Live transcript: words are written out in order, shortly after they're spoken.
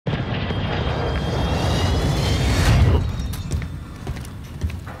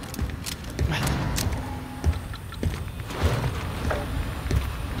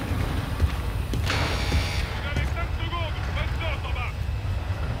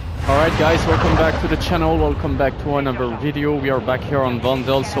Alright guys, welcome back to the channel, welcome back to another video. We are back here on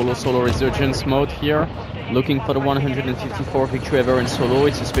Vandal solo resurgence mode here, looking for the 154th victory ever in solo.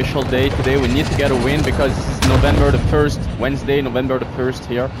 It's a special day today, we need to get a win because this is November the 1st, Wednesday, November the 1st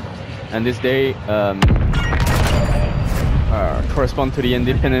here. And this day corresponds to the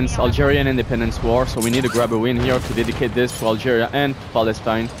Algerian independence war, so we need to grab a win here to dedicate this to Algeria and to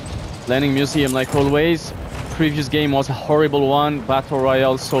Palestine. Landing museum like always. Previous game was a horrible one, battle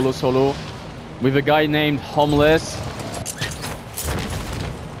royale solo with a guy named Homeless.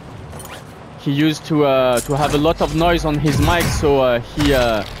 He used to have a lot of noise on his mic, so he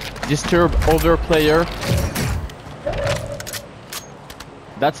disturbed other player.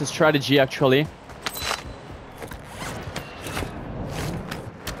 That's a strategy actually.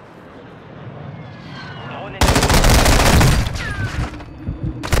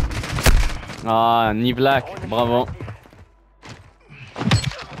 Ah, Nivlak, bravo.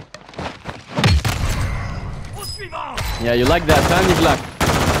 Yeah, you like that, huh, Nivlak?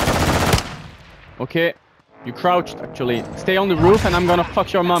 Okay, you crouched actually. Stay on the roof and I'm gonna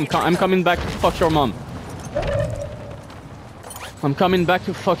fuck your mom. I'm coming back to fuck your mom. I'm coming back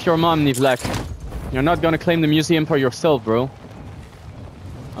to fuck your mom, Nivlak. You're not gonna claim the museum for yourself, bro.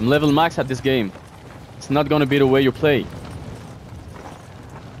 I'm level max at this game. It's not gonna be the way you play.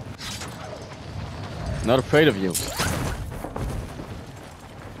 Not afraid of you.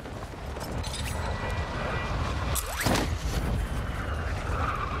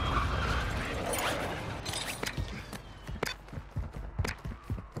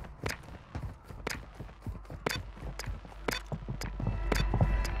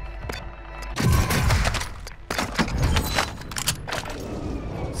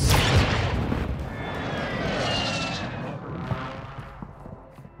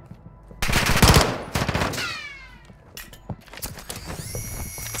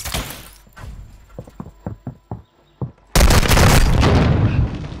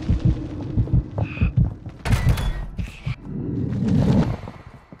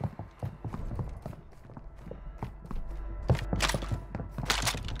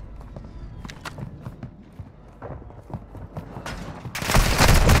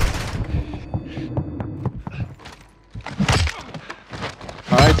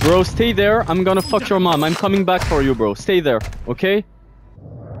 Alright, bro, stay there. I'm gonna fuck your mom. I'm coming back for you, bro. Stay there, okay?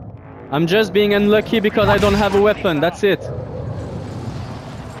 I'm just being unlucky because I don't have a weapon. That's it.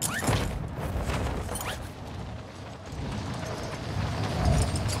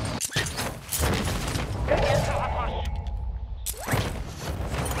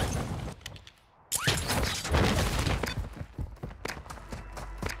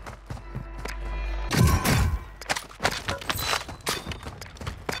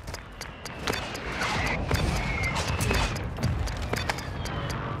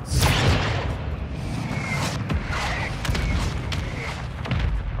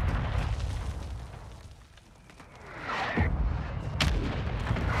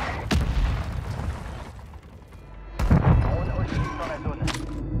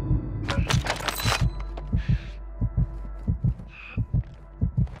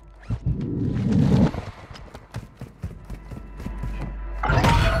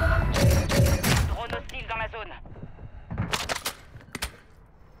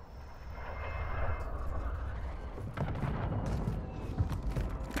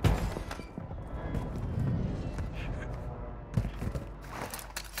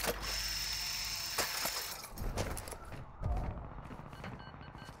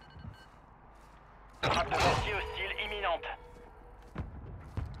 Frappe de mortier hostile imminente.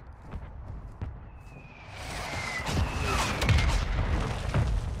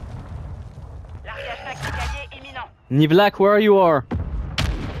 Largage tactique allié imminent. Nivlak, where you are?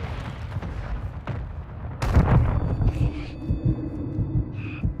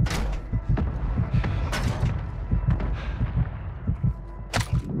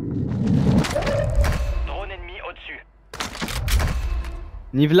 Drone ennemi au-dessus.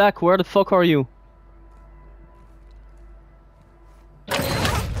 Nivlak, where the fuck are you?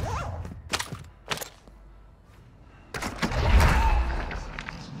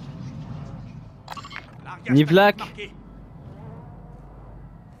 Nivlak.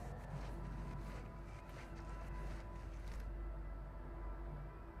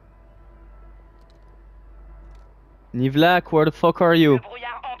 Nivlak, where the fuck are you? Le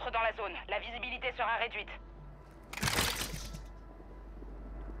brouillard entre dans la zone. La visibilité sera réduite.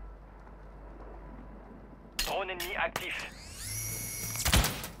 Drone ennemi actif.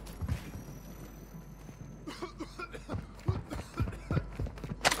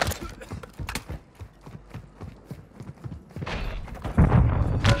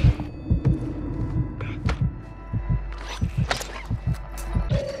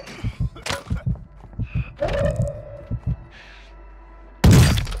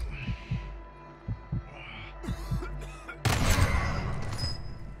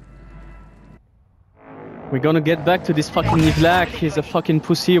 We're gonna get back to this fucking Nivlak. He's a fucking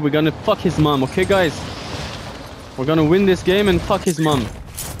pussy. We're gonna fuck his mom, okay guys? We're gonna win this game and fuck his mom.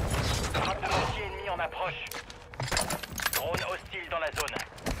 Frappe de mortier ennemi en approche. Drone hostile dans la zone.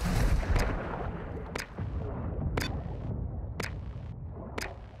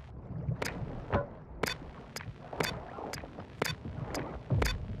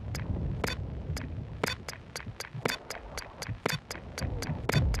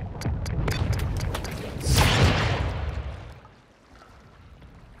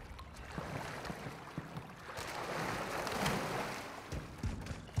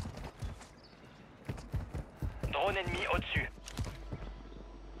 Drone ennemi au-dessus.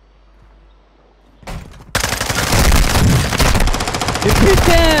 Mais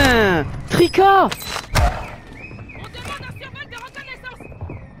putain! Trika! On demande un survol de reconnaissance.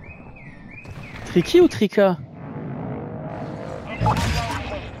 Triki ou Trika?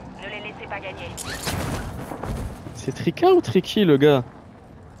 Ne les laissez pas gagner. C'est Trika ou Triki le gars?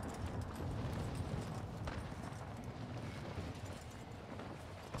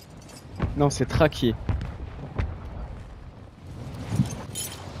 Non, c'est Traki.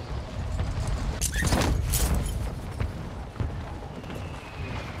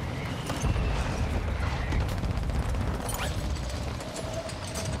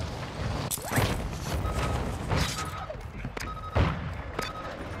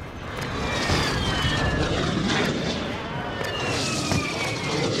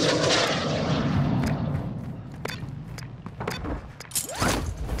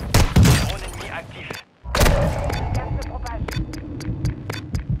 Drone ennemi actif. Gaz se propage.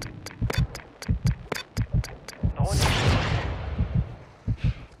 Drone ennemi.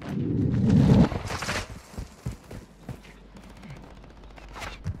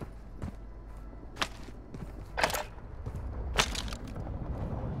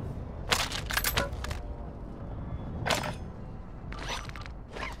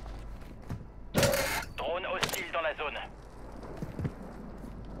 Drone hostile dans la zone.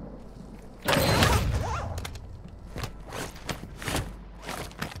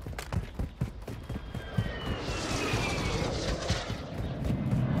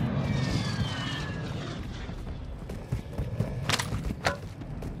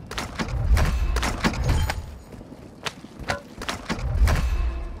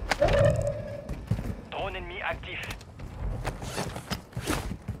 Drone ennemi actif.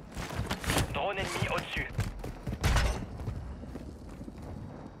 Drone ennemi au-dessus.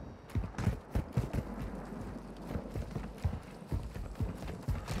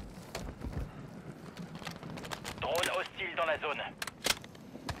 Drone hostile dans la zone.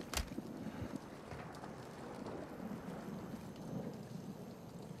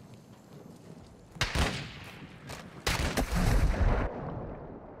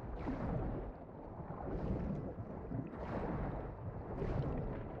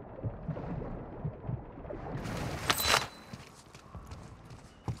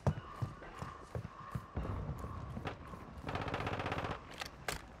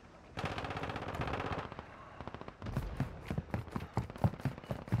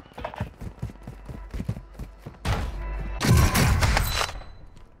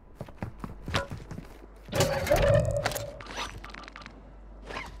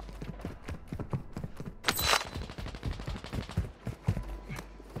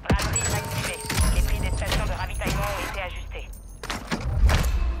 Braderie activée. Les prix des stations de ravitaillement ont été ajustés.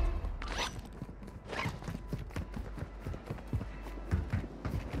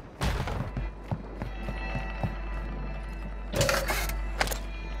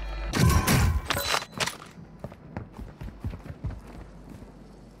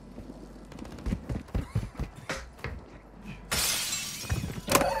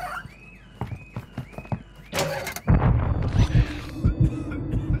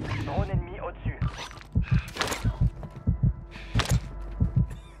 Drone ennemi au-dessus.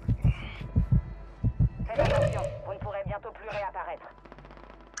 Faites attention, vous ne pourrez bientôt plus réapparaître.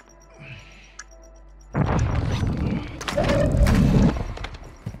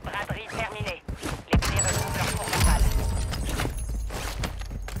 Braderie terminée. Les prix retrouvent leur cours normal.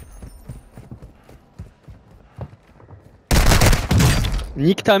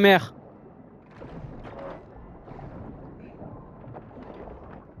 Nique ta mère!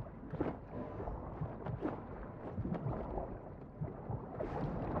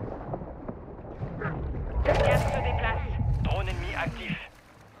 Le gaz se déplace. Drone ennemi actif.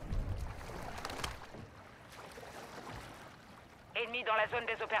 Ennemi dans la zone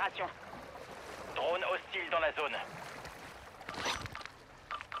des opérations. Drone hostile dans la zone.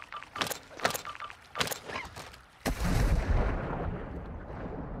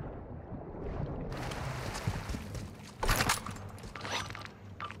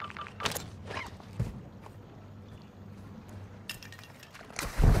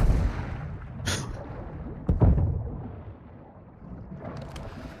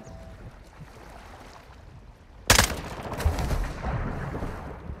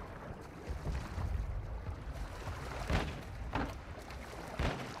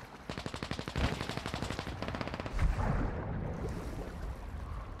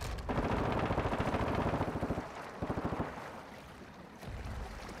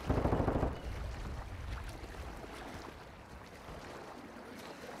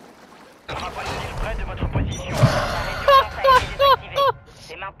 position. La résurgence a été désactivée.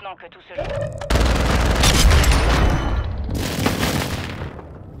 C'est maintenant que tout se joue.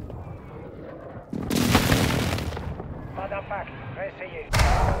 Pas d'impact. Réessayez.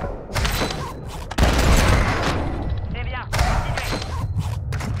 C'est bien.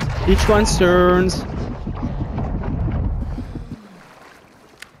 Continuez. Each one turns.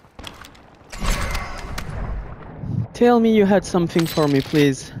 Tell me you had something for me,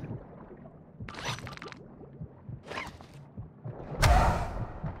 please.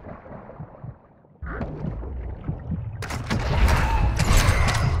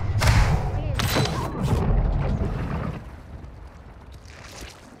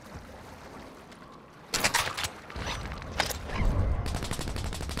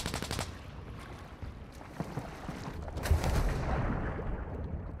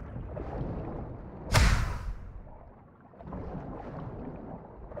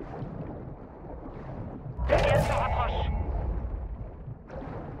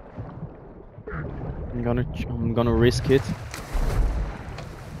 I'm gonna risk it.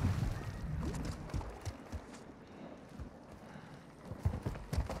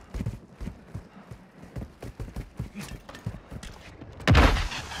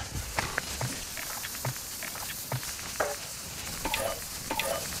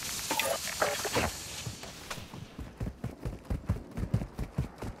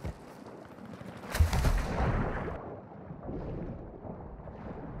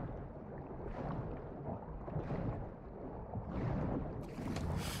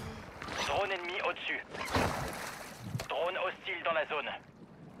 Drone ennemi au-dessus. Drone hostile dans la zone.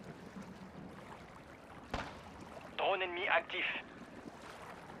 Drone ennemi actif.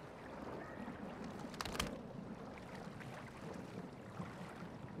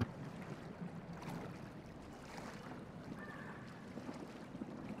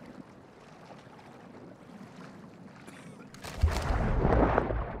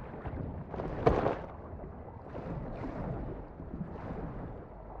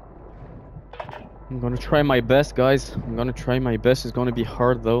 I'm gonna try my best, guys. I'm gonna try my best. It's gonna be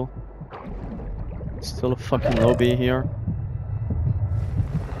hard though. Still a fucking lobby here.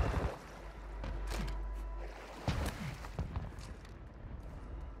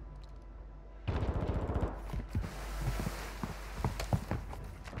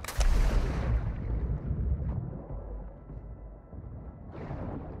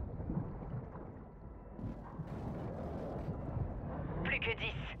 Plus que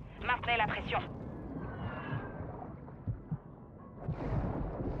 10. Maintenez la pression.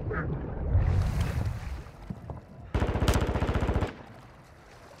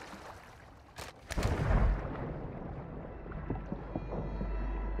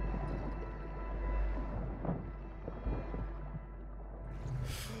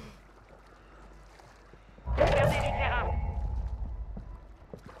 Perdez du terrain.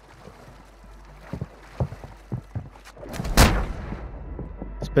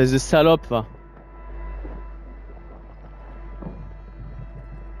 Espèce de salope, va.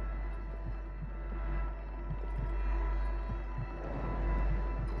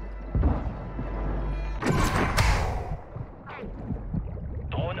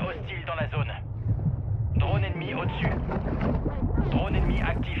 Drone hostile dans la zone. Drone ennemi au-dessus. Drone ennemi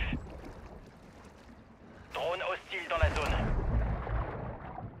actif. Drone hostile dans la zone.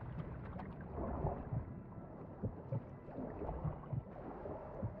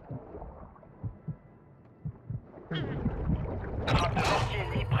 Frappe de mortier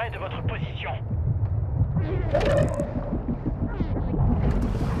ennemi près de votre position.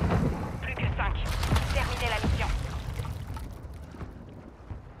 Plus que 5. Terminez la mission.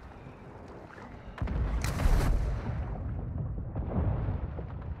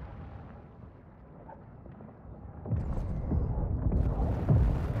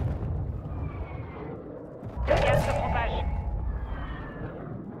 Le gaz se propage.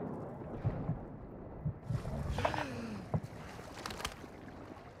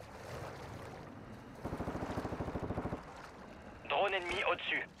 Drone ennemi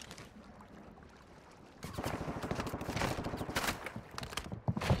au-dessus.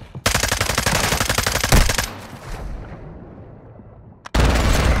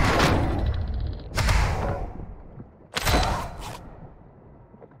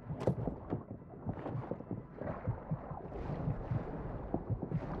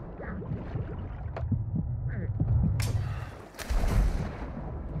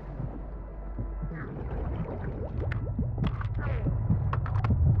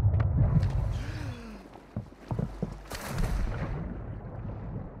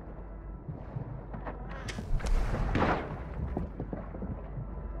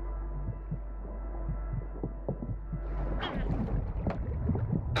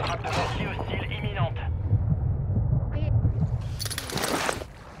 Frappe de mortier hostile imminente.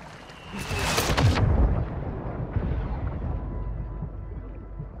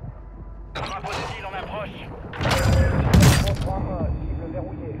 Frappe hostile en approche. 3-1, cible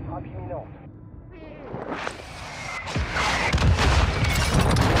verrouillée, frappe imminente.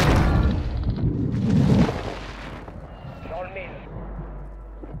 Dans le mille.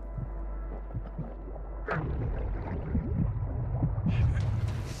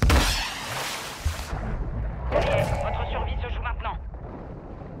 Votre survie se joue maintenant.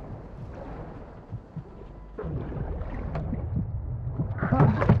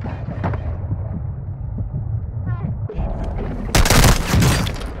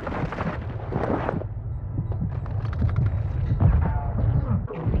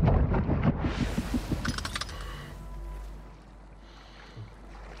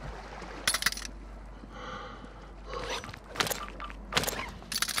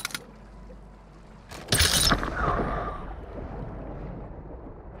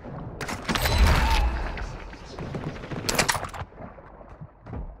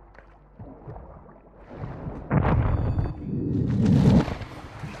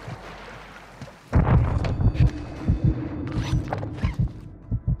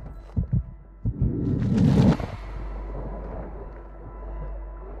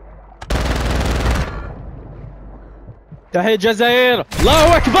 تحية جزائر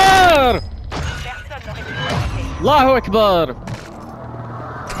الله أكبر Personne n'aurait pu l'arrêter. الله أكبر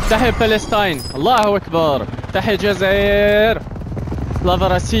تحية فلسطين الله أكبر تحية جزائر Slava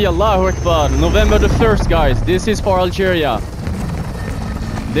Rassia الله أكبر November the 1st guys, this is for Algeria.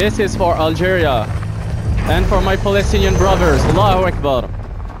 This is for Algeria and for my Palestinian brothers. Allahu Akbar.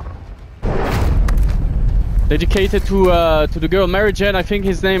 Dedicated to the girl Mary Jane, I think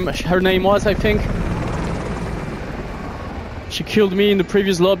her name was, I think. She killed me in the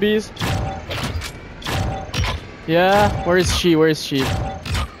previous lobbies. Yeah, where is she? Where is she?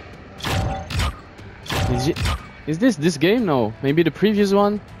 Is this game? No, maybe the previous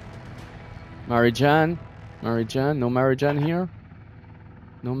one. Mary Jane, no Mary Jane here.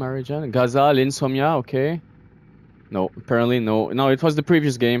 No Mary Jane. Gaza, Insomnia, okay. No, apparently no. No, it was the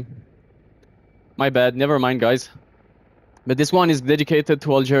previous game. My bad, never mind guys. But this one is dedicated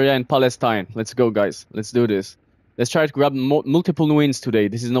to Algeria and Palestine. Let's go guys, let's do this. Let's try to grab multiple wins today.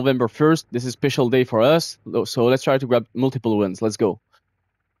 This is November 1st, this is a special day for us. So let's try to grab multiple wins, let's go.